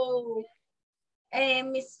 So,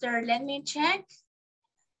 Mr. Let me check.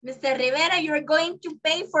 Mr. Rivera, you're going to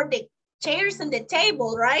pay for the chairs and the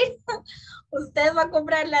table, right? Usted va a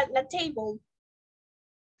comprar la table.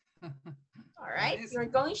 All right, you're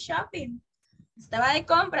going shopping. Usted va de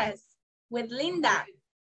compras with Linda.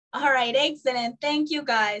 All right, excellent. Thank you,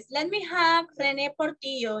 guys. Let me have Rene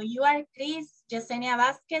Portillo. You are Chris. Yesenia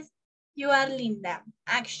Vasquez. You are Linda.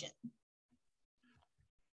 Action.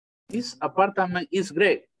 This apartment is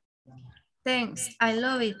great. Thanks, I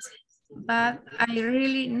love it, but I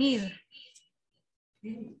really need.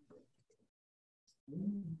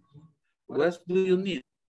 What do you need?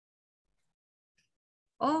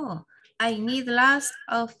 Oh, I need lots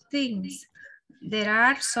of things. There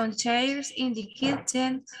are some chairs in the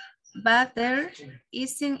kitchen, but there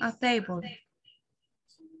isn't a table.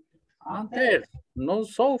 And there's no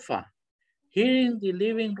sofa here in the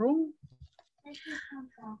living room.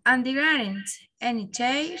 And there aren't any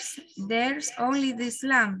chairs. There's only this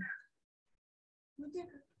lamp.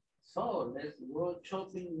 So let's go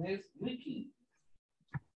shopping next weekend.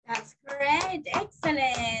 That's correct.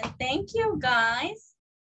 Excellent. Thank you, guys.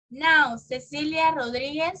 Now, Cecilia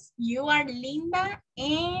Rodriguez, you are Linda,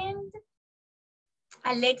 and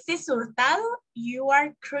Alexis Hurtado, you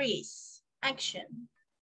are Chris. Action.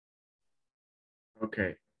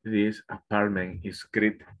 Okay, this apartment is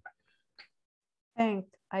great. Thanks,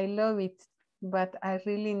 I love it, but I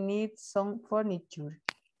really need some furniture.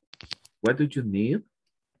 What do you need?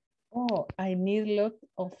 Oh, I need a lot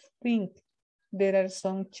of things. There are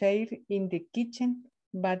some chairs in the kitchen,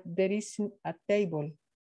 but there isn't a table.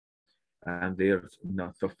 And there's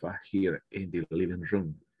no sofa here in the living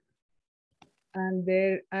room. And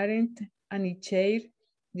there aren't any chairs.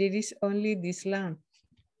 There is only this lamp.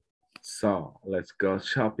 So let's go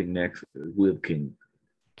shopping next weekend.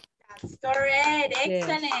 That's correct. Yes.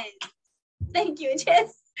 Excellent. Thank you,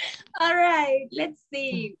 Jess. All right, let's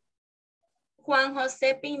see. Juan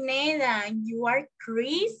Jose Pineda, you are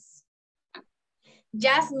Chris.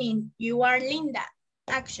 Jasmine, you are Linda.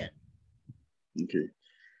 Action. Okay.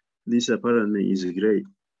 This apartment is great.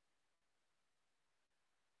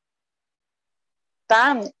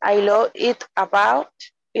 Damn, I love it about.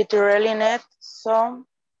 It really needs some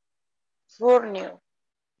furniture.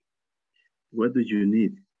 What do you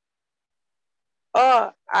need?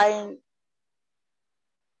 Oh, I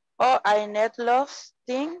need lots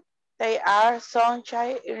things. They are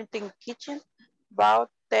sunshine in the kitchen, but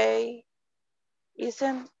they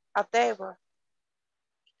isn't a table.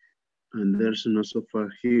 And there's no sofa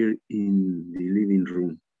here in the living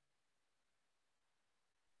room.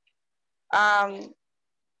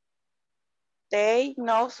 They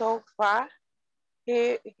no sofa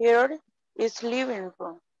here is living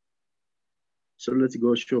room. So let's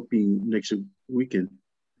go shopping next weekend.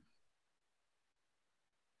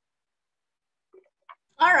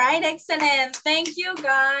 All right, excellent. Thank you,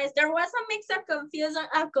 guys. There was a mix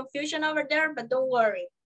of confusion over there, but don't worry.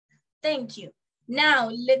 Thank you. Now,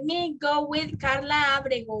 let me go with Carla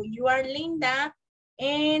Abrego. You are Linda.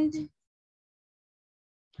 And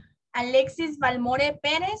Alexis Valmore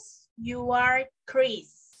Perez, you are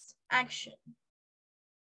Chris. Action.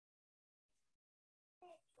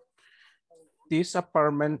 This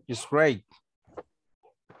apartment is great.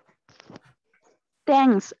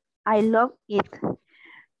 Thanks, I love it.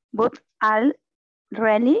 But I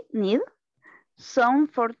really need some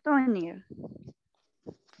furniture.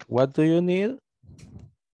 What do you need?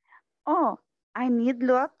 Oh, I need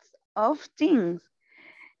lots of things.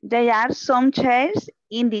 There are some chairs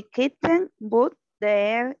in the kitchen, but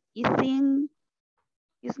there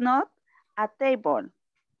is not a table.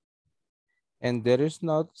 And there is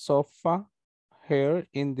not sofa here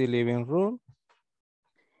in the living room.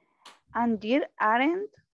 And there aren't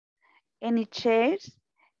any chairs.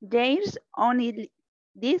 There's only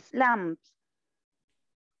these lamps.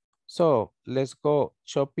 So let's go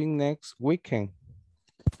shopping next weekend.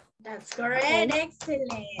 That's correct. Okay.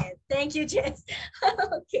 Excellent. Thank you, Jess.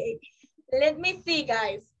 Okay. Let me see,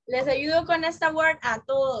 guys. Les ayudo con esta word a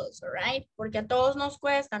todos, all right? Porque a todos nos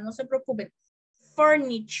cuesta, no se preocupen.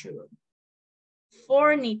 Furniture.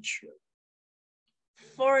 Furniture.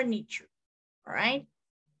 Furniture. All right?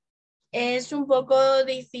 Es un poco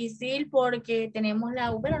difícil porque tenemos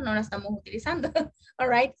la U, pero no la estamos utilizando. All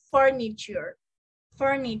right? Furniture.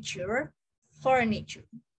 Furniture. Furniture.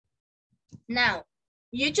 Now,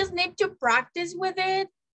 you just need to practice with it.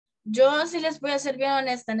 Yo sí les voy a ser bien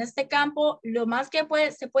honesta. En este campo, lo más que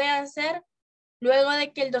se puede hacer, luego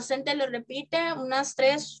de que el docente lo repite unas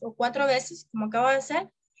 3 o 4 veces, como acabo de hacer,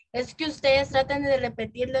 es que ustedes traten de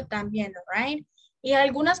repetirlo también, right? Y a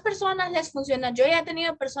algunas personas les funciona. Yo ya he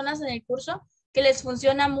tenido personas en el curso que les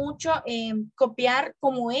funciona mucho copiar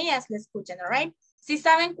como ellas le escuchan, right? Si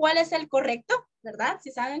saben cuál es el correcto, ¿verdad?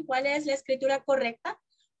 Si saben cuál es la escritura correcta,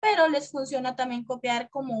 pero les funciona también copiar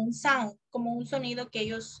como un sound, como un sonido que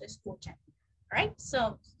ellos escuchan. Right?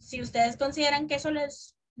 So, si ustedes consideran que eso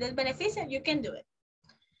les beneficia, you can do it.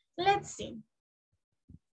 Let's see.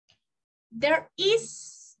 There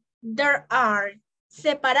are.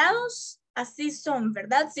 Separados, así son,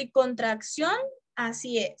 ¿verdad? Si contracción,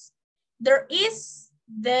 así es. There is,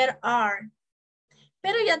 there are.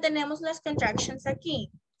 Pero ya tenemos las contractions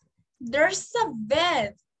aquí. There's a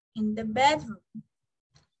bed in the bedroom.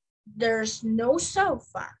 There's no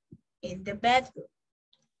sofa in the bedroom.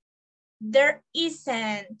 There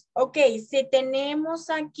isn't. Ok, si tenemos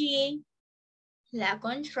aquí la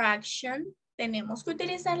contraction, tenemos que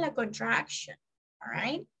utilizar la contraction. All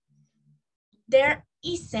right? There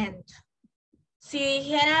isn't. Si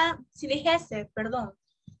dijese,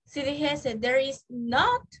 there is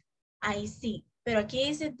not, I see. Pero aquí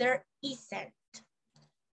dice there isn't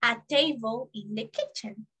a table in the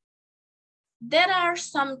kitchen. There are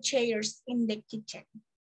some chairs in the kitchen.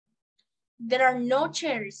 There are no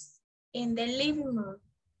chairs in the living room.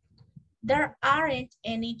 There aren't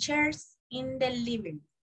any chairs in the living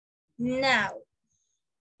room. Now,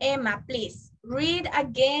 Emma, please read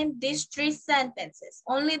again these 3 sentences.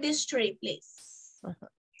 Only these 3, please.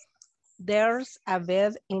 There's a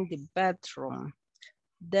bed in the bedroom.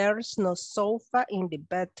 There's no sofa in the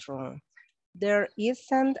bedroom. There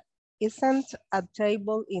isn't a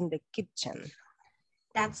table in the kitchen.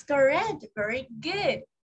 That's correct. Very good.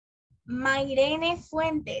 Mairene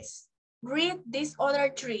Fuentes, read these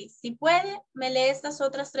other three. Si puede, me lee estas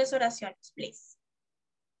otras tres oraciones, please.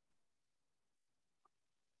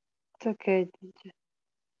 It's okay, teacher.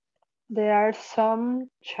 There are some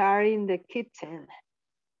chairs in the kitchen.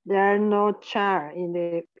 There are no chairs in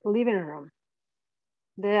the living room.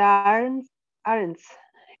 There aren't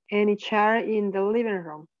any chair in the living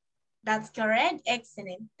room. That's correct.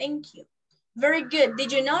 Excellent. Thank you. Very good.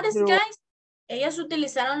 Did you notice, guys? Ellas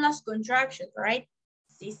utilizaron las contractions, right?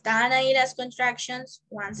 Si están ahí las contractions,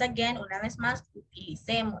 once again, una vez más,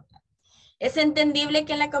 utilicémoslas. Es entendible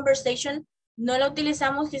que en la conversation no la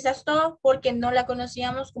utilizamos quizás todo porque no la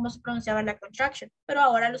conocíamos cómo se pronunciaba la contraction, pero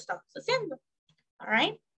ahora lo estamos haciendo. All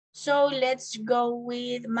right? So let's go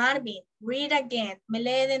with Marvin. Read again. Me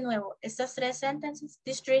lee de nuevo estas tres sentences.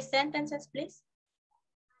 These three sentences, please.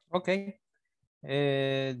 Okay.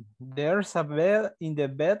 There's a bed in the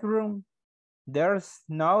bedroom. There's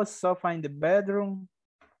no sofa in the bedroom.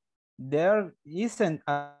 There isn't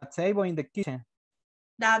a table in the kitchen.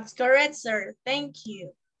 That's correct, sir. Thank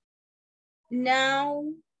you. Now,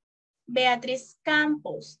 Beatriz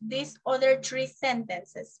Campos, these other three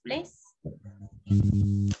sentences, please.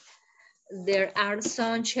 There are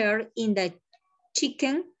some chairs in the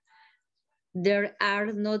kitchen. There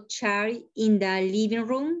are no chairs in the living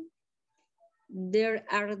room. There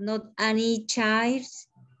are not any chairs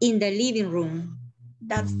in the living room.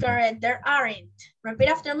 That's correct. There aren't. Repeat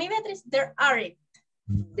after me, Beatriz. There aren't.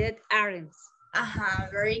 There aren't.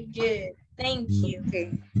 Very good. Thank you.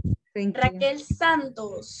 Okay. Thank Raquel you.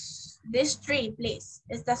 Santos, these three, please.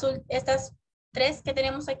 Estas tres que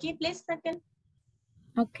tenemos aquí, please, Raquel.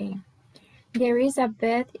 Okay. There is a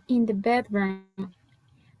bed in the bedroom.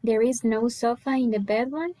 There is no sofa in the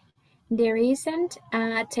bedroom. There isn't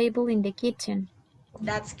a table in the kitchen.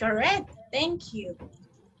 That's correct. Thank you.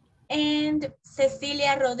 And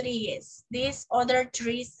Cecilia Rodriguez, these other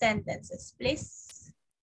three sentences, please.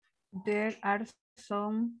 There are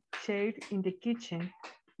some chairs in the kitchen.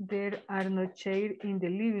 There are no chairs in the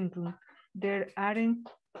living room. There aren't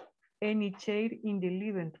any chairs in the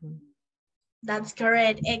living room. That's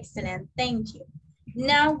correct. Excellent. Thank you.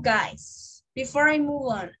 Now, guys, before I move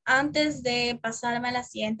on, antes de pasarme a la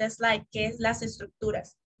siguiente slide, que es las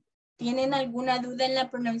estructuras, ¿tienen alguna duda en la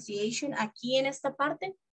pronunciation aquí en esta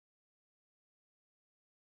parte?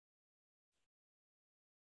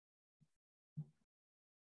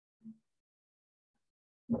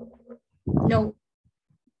 No.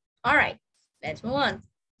 All right, let's move on.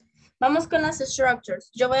 Vamos con las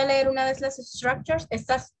structures. Yo voy a leer una vez las structures.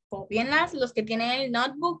 Estas, copienlas, los que tienen el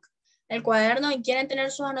notebook, el cuaderno y quieren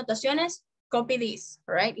tener sus anotaciones, copy this,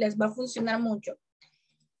 all right? Les va a funcionar mucho.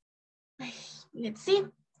 Let's see.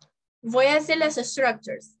 Voy a decir las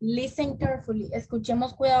structures. Listen carefully.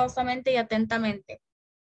 Escuchemos cuidadosamente y atentamente.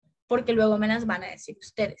 Porque luego me las van a decir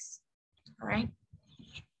ustedes. All right?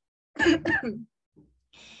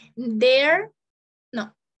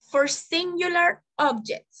 For singular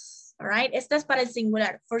objects. All right? Esta es para el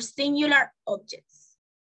singular. For singular objects.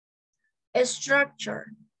 A structure.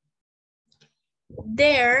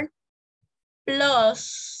 There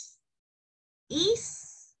plus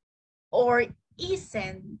is or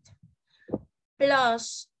isn't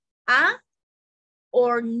plus a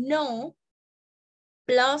or no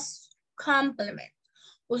plus complement.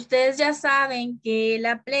 Ustedes ya saben que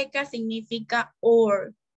la pleca significa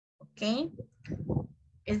or, ¿ok?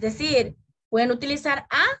 Es decir, pueden utilizar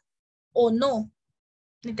a o no.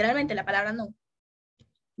 Literalmente la palabra no.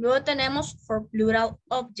 Luego tenemos for plural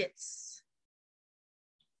objects.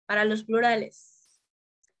 Para los plurales.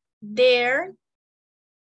 There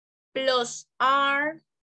plus are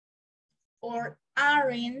or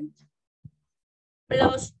aren't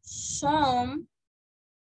plus some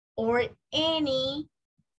or any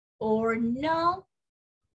or no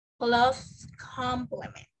plus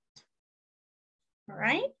complement. All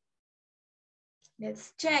right?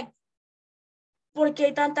 Let's check. ¿Por qué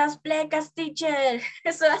hay tantas plecas, teacher?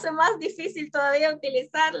 Eso hace más difícil todavía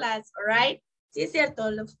utilizarlas, all right? Sí, es cierto,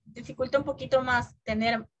 lo dificulta un poquito más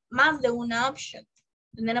tener más de una opción,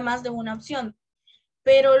 tener más de una opción.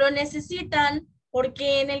 Pero lo necesitan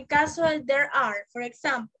porque en el caso del there are, por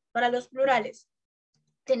ejemplo, para los plurales,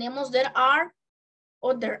 tenemos there are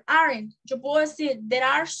o there aren't. Yo puedo decir there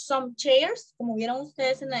are some chairs, como vieron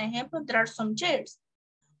ustedes en el ejemplo, there are some chairs.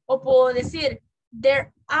 O puedo decir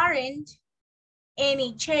there aren't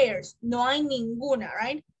any chairs, no hay ninguna,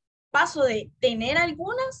 right? Paso de tener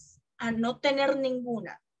algunas a no tener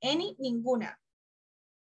ninguna. Any, ninguna.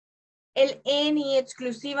 El any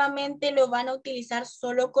exclusivamente lo van a utilizar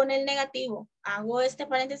solo con el negativo. Hago este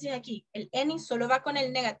paréntesis aquí. El any solo va con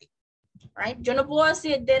el negativo. Right? Yo no puedo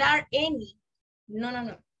decir there are any. No, no,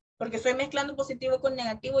 no. porque estoy mezclando positivo con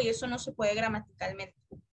negativo y eso no se puede gramaticalmente.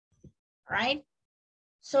 Right?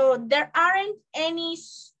 So there aren't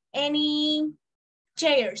any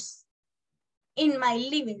chairs in my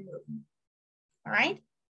living room. All right?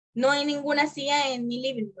 No hay ninguna silla en mi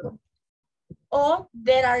living room. O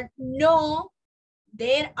there are no,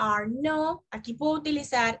 aquí puedo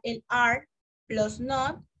utilizar el are plus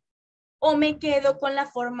not, o me quedo con la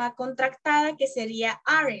forma contractada que sería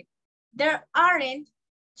aren't. There aren't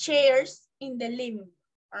chairs in the living room.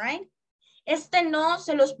 All right? Este no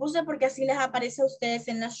se los puse porque así les aparece a ustedes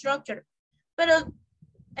en la structure. Pero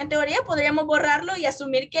en teoría podríamos borrarlo y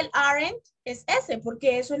asumir que el aren't es ese,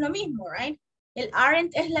 porque eso es lo mismo, right? El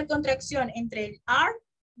aren't es la contracción entre el are,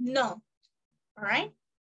 no. All right?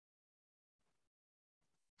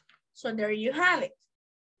 So there you have it.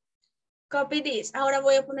 Copy this. Ahora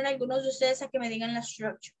voy a poner a algunos de ustedes a que me digan la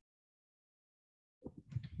structure.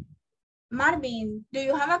 Marvin, do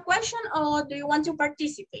you have a question or do you want to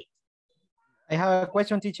participate? I have a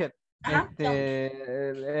question, teacher.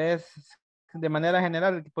 Es de manera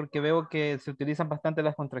general, porque veo que se utilizan bastante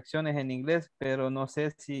las contracciones en inglés, pero no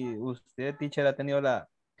sé si usted, teacher, ha tenido la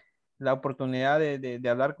oportunidad de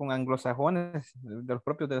hablar con anglosajones, de los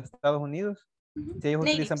propios de Estados Unidos. Si ellos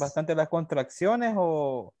utilizan bastante las contracciones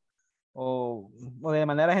o de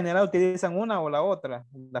manera general utilizan una o la otra,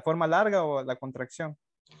 la forma larga o la contracción.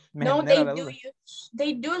 No,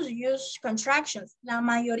 they do use contractions. La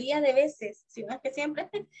mayoría de veces, si no es que siempre,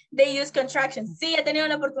 they use contractions. Sí, he tenido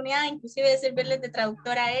la oportunidad inclusive de servirles de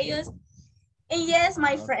traductora a ellos. And yes,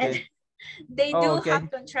 my friend, they do have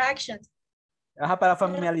contractions. Ajá, para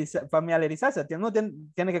familiarizarse, uno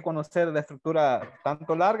tiene que conocer la estructura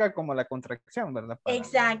tanto larga como la contracción, ¿verdad?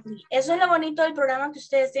 Exactly. Eso es lo bonito del programa que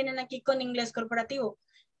ustedes tienen aquí con Inglés Corporativo,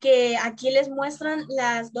 que aquí les muestran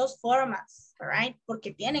las dos formas, right?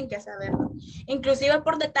 Porque tienen que saberlo. Inclusive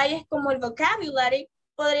por detalles como el vocabulary,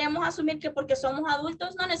 podríamos asumir que porque somos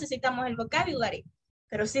adultos no necesitamos el vocabulary,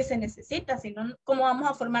 pero sí se necesita, si no, ¿cómo vamos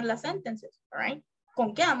a formar las sentences, right?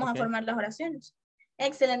 ¿Con qué vamos a formar las oraciones?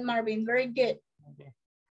 Excellent, Marvin. Very good.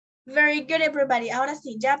 Very good, everybody. Ahora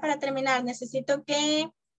sí, ya para terminar, necesito que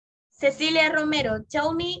Cecilia Romero,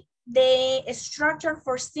 tell me the structure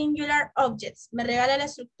for singular objects. Me regala la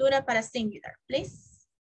estructura para singular, please.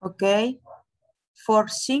 Okay. For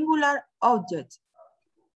singular objects.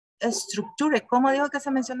 Structure. ¿Cómo dijo que se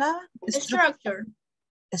mencionaba? Structure.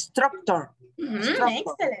 Structure.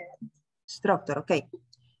 Excellent. Structure, okay.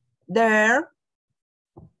 There.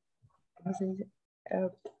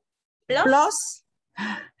 Plus.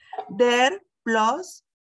 There plus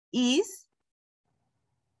is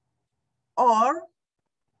or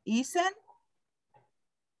isn't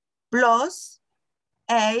plus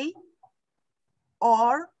a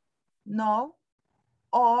or no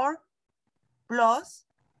or plus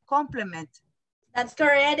complement. That's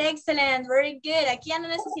correct. Excellent. Very good. Aquí ya no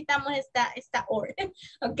necesitamos esta or.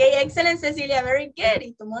 Okay, excellent, Cecilia. Very good.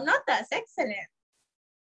 Y tomó notas. Excellent.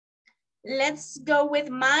 Let's go with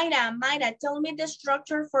Mayra. Mayra, tell me the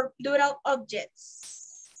structure for plural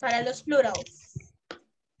objects. Para los plurals.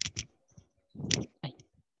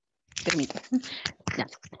 Permítame.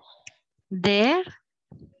 There,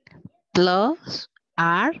 plus,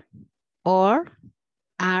 are, or,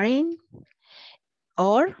 aren't,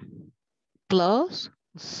 or, plus,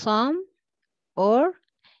 some, or,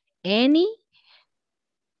 any,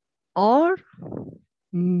 or,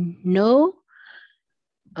 no,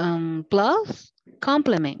 plus,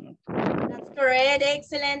 complement. That's correct.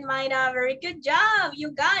 Excellent, Mayra. Very good job,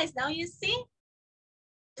 you guys. Now you see.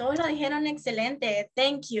 Todos lo dijeron excelente.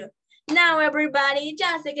 Thank you. Now, everybody,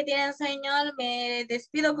 ya sé que tienen sueño. Me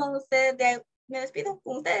despido con ustedes. ¿Me despido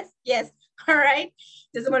con ustedes? Yes. All right.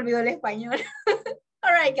 Ya se me olvidó el español.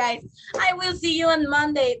 All right, guys. I will see you on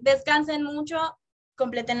Monday. Descansen mucho.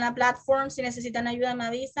 Completen la platform. Si necesitan ayuda, me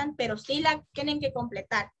avisan. Pero sí la tienen que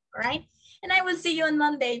completar. All right. And I will see you on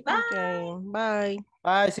Monday. Bye. Okay, bye.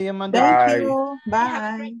 Bye. See you Monday. Thank you. Bye.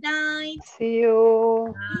 Have a great night. See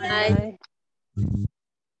you. Bye. Bye.